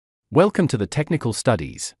Welcome to the Technical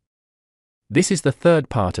Studies. This is the third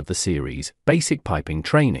part of the series, Basic Piping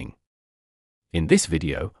Training. In this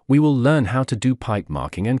video, we will learn how to do pipe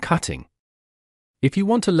marking and cutting. If you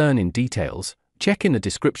want to learn in details, check in the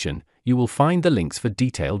description, you will find the links for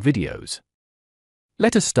detailed videos.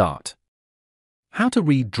 Let us start. How to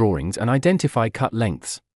read drawings and identify cut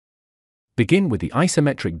lengths. Begin with the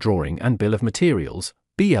isometric drawing and bill of materials,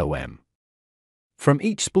 BOM. From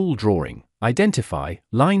each spool drawing, identify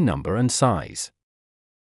line number and size.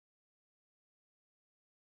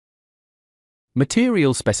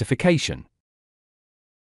 Material specification.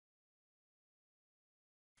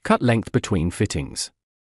 Cut length between fittings.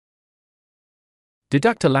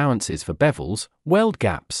 Deduct allowances for bevels, weld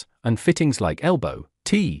gaps, and fittings like elbow,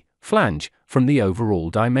 T, flange, from the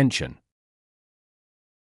overall dimension.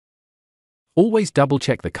 Always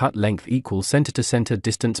double-check the cut length equals center-to-center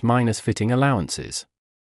distance minus fitting allowances.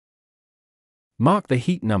 Mark the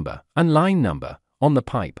heat number and line number on the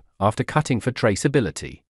pipe after cutting for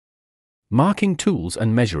traceability. Marking tools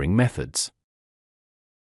and measuring methods.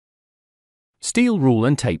 Steel rule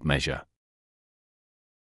and tape measure.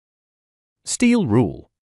 Steel rule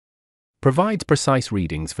provides precise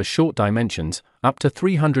readings for short dimensions up to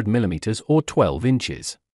 300 mm or 12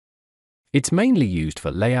 inches. It's mainly used for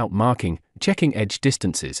layout marking, checking edge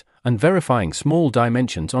distances, and verifying small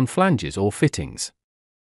dimensions on flanges or fittings.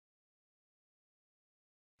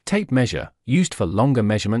 Tape measure, used for longer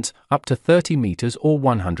measurements up to 30 meters or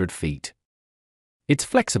 100 feet. It's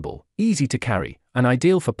flexible, easy to carry, and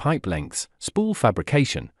ideal for pipe lengths, spool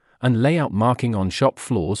fabrication, and layout marking on shop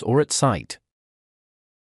floors or at site.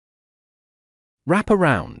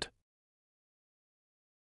 Wraparound.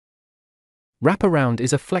 Wraparound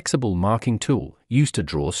is a flexible marking tool used to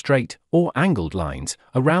draw straight or angled lines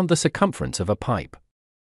around the circumference of a pipe.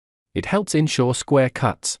 It helps ensure square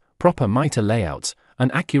cuts, proper mitre layouts,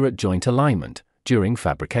 and accurate joint alignment during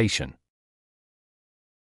fabrication.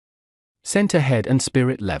 Center head and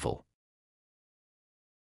spirit level.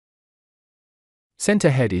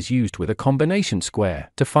 Center head is used with a combination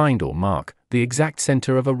square to find or mark the exact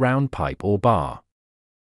center of a round pipe or bar.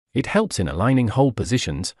 It helps in aligning hole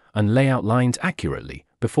positions and layout lines accurately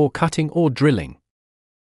before cutting or drilling.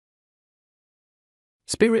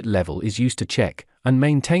 Spirit level is used to check and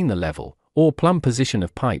maintain the level or plumb position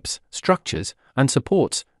of pipes, structures, and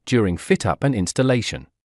supports during fit-up and installation.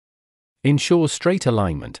 Ensures straight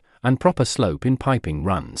alignment and proper slope in piping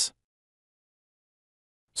runs.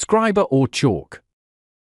 Scriber or chalk.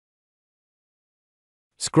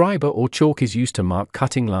 Scriber or chalk is used to mark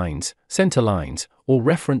cutting lines, center lines, or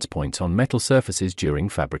reference points on metal surfaces during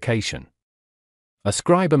fabrication. A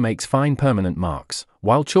scriber makes fine permanent marks,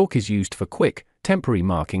 while chalk is used for quick, temporary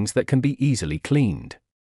markings that can be easily cleaned.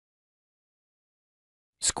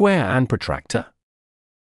 Square and protractor.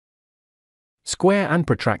 Square and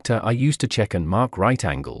protractor are used to check and mark right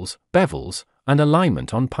angles, bevels, and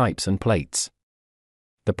alignment on pipes and plates.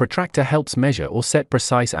 The protractor helps measure or set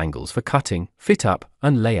precise angles for cutting, fit-up,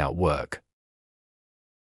 and layout work.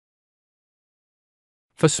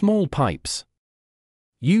 For small pipes,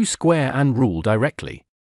 use square and rule directly.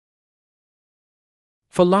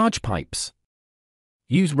 For large pipes,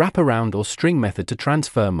 use wraparound or string method to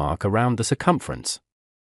transfer mark around the circumference.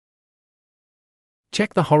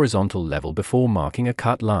 Check the horizontal level before marking a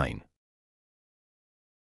cut line.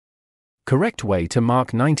 Correct way to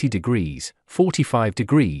mark 90 degrees, 45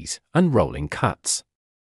 degrees, and rolling cuts.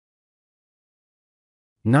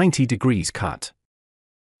 90 degrees cut.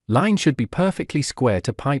 Line should be perfectly square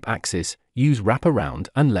to pipe axis, use wraparound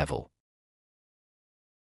and level.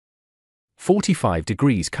 45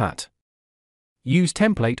 degrees cut. Use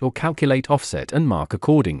template or calculate offset and mark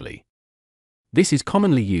accordingly. This is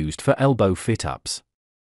commonly used for elbow fit-ups.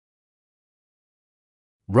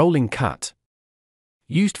 Rolling cut.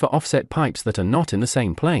 Used for offset pipes that are not in the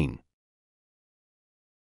same plane.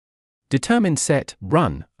 Determine set,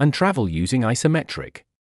 run, and travel using isometric.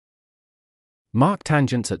 Mark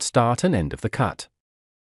tangents at start and end of the cut.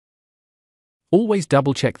 Always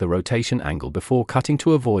double-check the rotation angle before cutting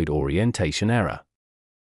to avoid orientation error.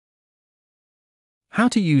 How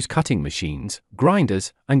to use cutting machines,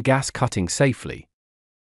 grinders, and gas cutting safely.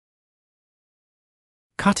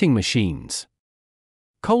 Cutting machines.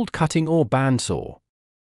 Cold cutting or bandsaw.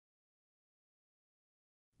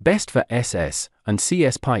 Best for SS and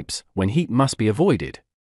CS pipes when heat must be avoided.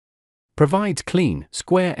 Provides clean,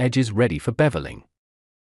 square edges ready for beveling.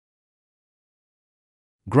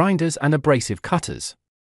 Grinders and abrasive cutters.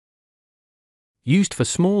 Used for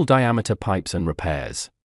small diameter pipes and repairs.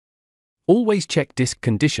 Always check disc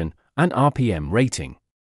condition and RPM rating.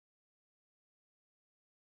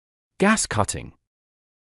 Gas cutting.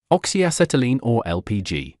 Oxyacetylene or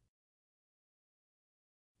LPG.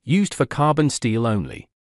 Used for carbon steel only.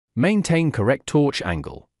 Maintain correct torch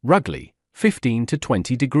angle, roughly 15 to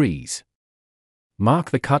 20 degrees.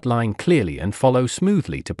 Mark the cut line clearly and follow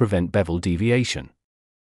smoothly to prevent bevel deviation.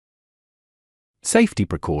 Safety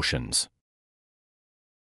precautions.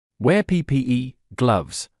 Wear PPE,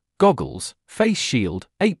 gloves, goggles, face shield,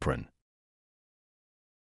 apron.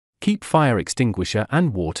 Keep fire extinguisher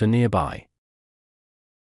and water nearby.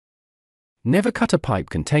 Never cut a pipe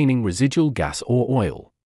containing residual gas or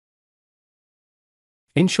oil.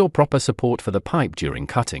 Ensure proper support for the pipe during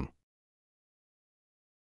cutting.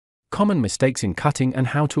 Common mistakes in cutting and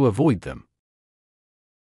how to avoid them.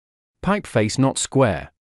 Pipe face not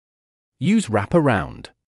square. Use wrap around.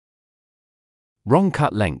 Wrong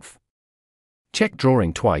cut length. Check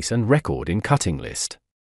drawing twice and record in cutting list.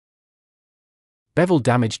 Bevel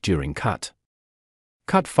damage during cut.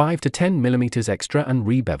 Cut 5 to 10 mm extra and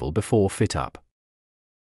re-bevel before fit up.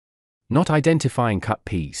 Not identifying cut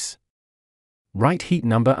piece. Write heat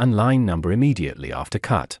number and line number immediately after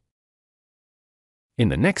cut. In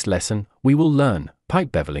the next lesson, we will learn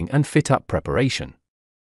pipe beveling and fit-up preparation.